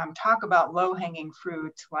and talk about low-hanging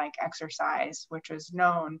fruit like exercise, which is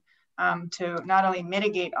known to not only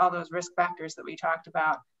mitigate all those risk factors that we talked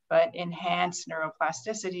about, but enhance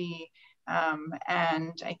neuroplasticity.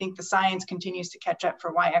 And I think the science continues to catch up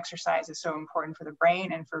for why exercise is so important for the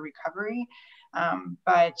brain and for recovery.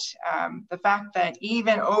 But the fact that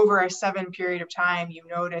even over a 7 period of time, you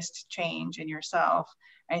noticed change in yourself,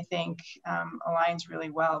 I think aligns really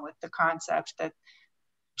well with the concept that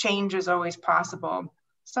change is always possible.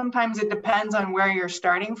 Sometimes it depends on where you're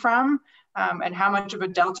starting from and how much of a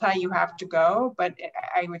delta you have to go, but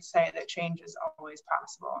I would say that change is always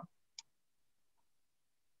possible.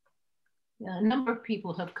 Yeah, a number of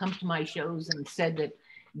people have come to my shows and said that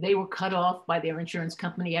they were cut off by their insurance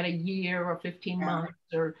company at a year or 15 months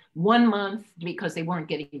or 1 month because they weren't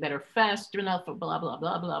getting better fast enough or blah, blah,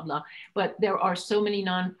 blah, blah, blah. But there are so many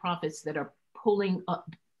nonprofits that are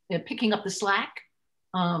picking up the slack.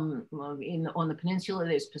 On the peninsula,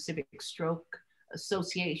 there's Pacific Stroke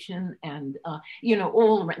Association and,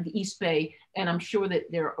 all around the East Bay. And I'm sure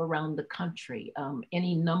that they're around the country.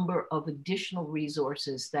 Any number of additional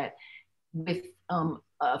resources that with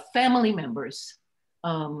family members,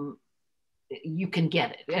 you can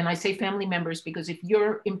get it. And I say family members because if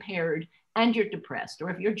you're impaired and you're depressed, or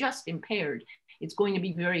if you're just impaired, it's going to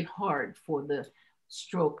be very hard for the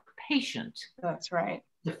stroke patient. That's right.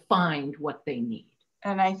 To find what they need.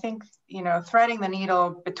 And I think, threading the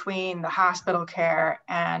needle between the hospital care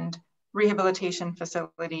and rehabilitation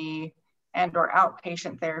facility and or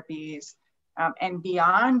outpatient therapies and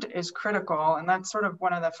beyond is critical. And that's sort of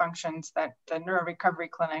one of the functions that the Neurorecovery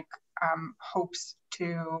Clinic hopes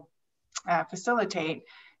to facilitate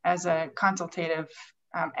as a consultative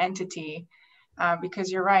entity,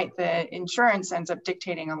 because you're right, the insurance ends up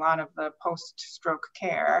dictating a lot of the post-stroke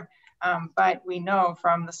care. But we know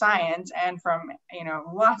from the science and from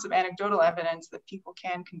lots of anecdotal evidence that people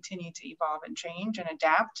can continue to evolve and change and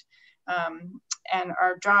adapt. And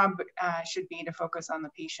our job should be to focus on the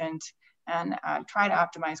patient and try to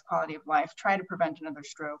optimize quality of life, try to prevent another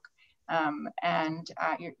stroke. And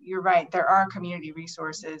you're right, there are community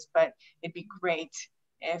resources, but it'd be great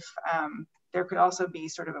if there could also be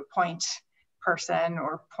sort of a point person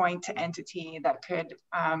or point entity that could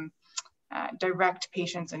direct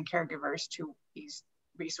patients and caregivers to these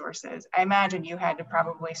resources. I imagine you had to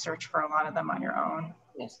probably search for a lot of them on your own.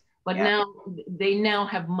 Yes, but now they now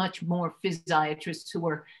have much more physiatrists who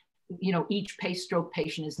are, each stroke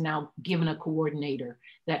patient is now given a coordinator.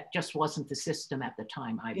 That just wasn't the system at the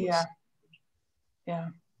time I was. Yeah.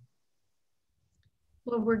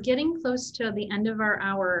 Well, we're getting close to the end of our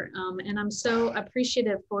hour, and I'm so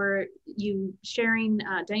appreciative for you sharing,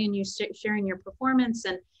 Diane, you sharing your performance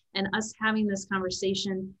and us having this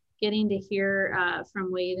conversation, getting to hear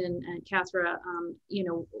from Wade and Cathra,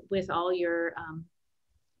 with all your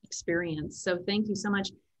experience. So thank you so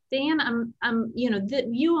much. Diane,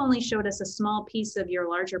 you only showed us a small piece of your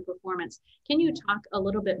larger performance. Can you talk a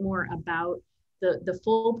little bit more about the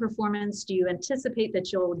full performance? Do you anticipate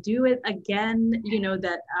that you'll do it again,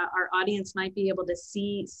 that our audience might be able to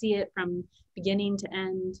see it from beginning to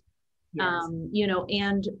end? Yes. You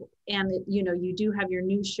do have your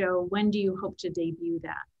new show. When do you hope to debut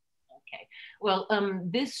that? Okay. Well,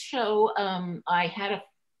 this show, I had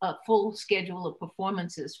a full schedule of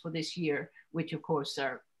performances for this year, which of course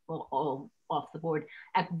are all off the board.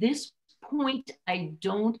 At this point, I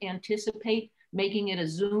don't anticipate making it a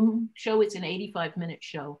Zoom show. It's an 85-minute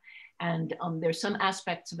show. And there's some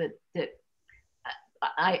aspects of it that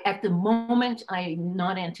at the moment, I'm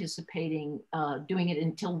not anticipating doing it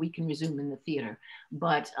until we can resume in the theater,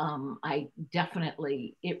 but I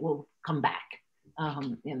definitely, it will come back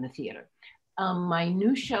in the theater. My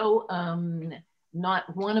new show,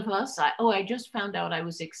 Not One of Us, I just found out I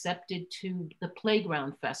was accepted to the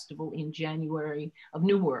Playground Festival in January of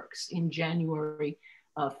New Works in January,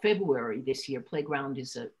 February this year. Playground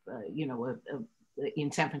is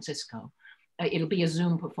in San Francisco. It'll be a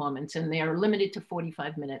Zoom performance and they're limited to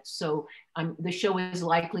 45 minutes. So the show is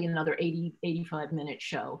likely another 85-minute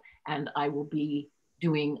show. And I will be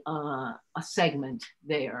doing a segment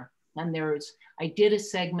there. And I did a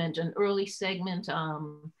segment, an early segment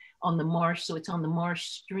on the Marsh. So it's on the Marsh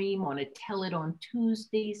stream on a Tell It on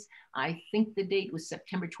Tuesdays. I think the date was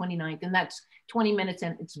September 29th, and that's 20 minutes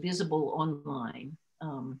and it's visible online.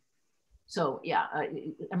 So yeah,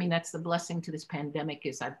 I mean, that's the blessing to this pandemic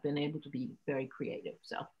is I've been able to be very creative,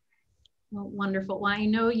 so. Well, wonderful. Well, I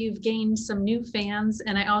know you've gained some new fans,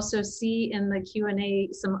 and I also see in the Q&A,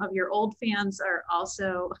 some of your old fans are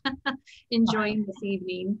also enjoying this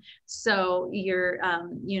evening. So you're,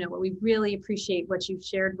 we really appreciate what you've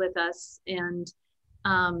shared with us. And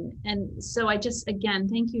so I just, again,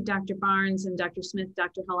 thank you, Dr. Barnes and Dr. Smith,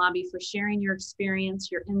 Dr. Halabi, for sharing your experience,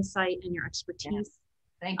 your insight, and your expertise. Yeah.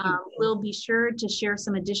 Thank you. We'll be sure to share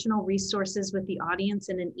some additional resources with the audience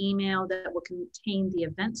in an email that will contain the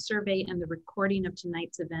event survey and the recording of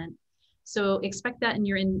tonight's event. So expect that in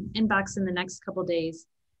your inbox in the next couple days.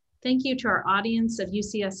 Thank you to our audience of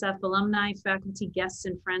UCSF alumni, faculty, guests,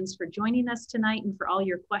 and friends for joining us tonight and for all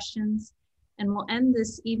your questions. And we'll end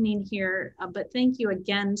this evening here, but thank you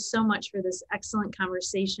again so much for this excellent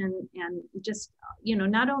conversation and just,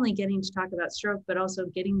 not only getting to talk about stroke, but also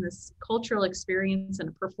getting this cultural experience and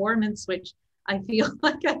a performance, which I feel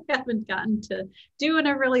like I haven't gotten to do in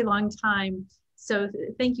a really long time. So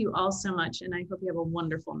thank you all so much, and I hope you have a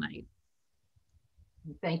wonderful night.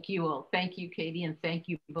 Thank you all. Thank you, Katie, and thank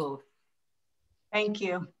you both. Thank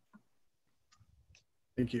you.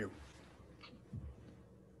 Thank you.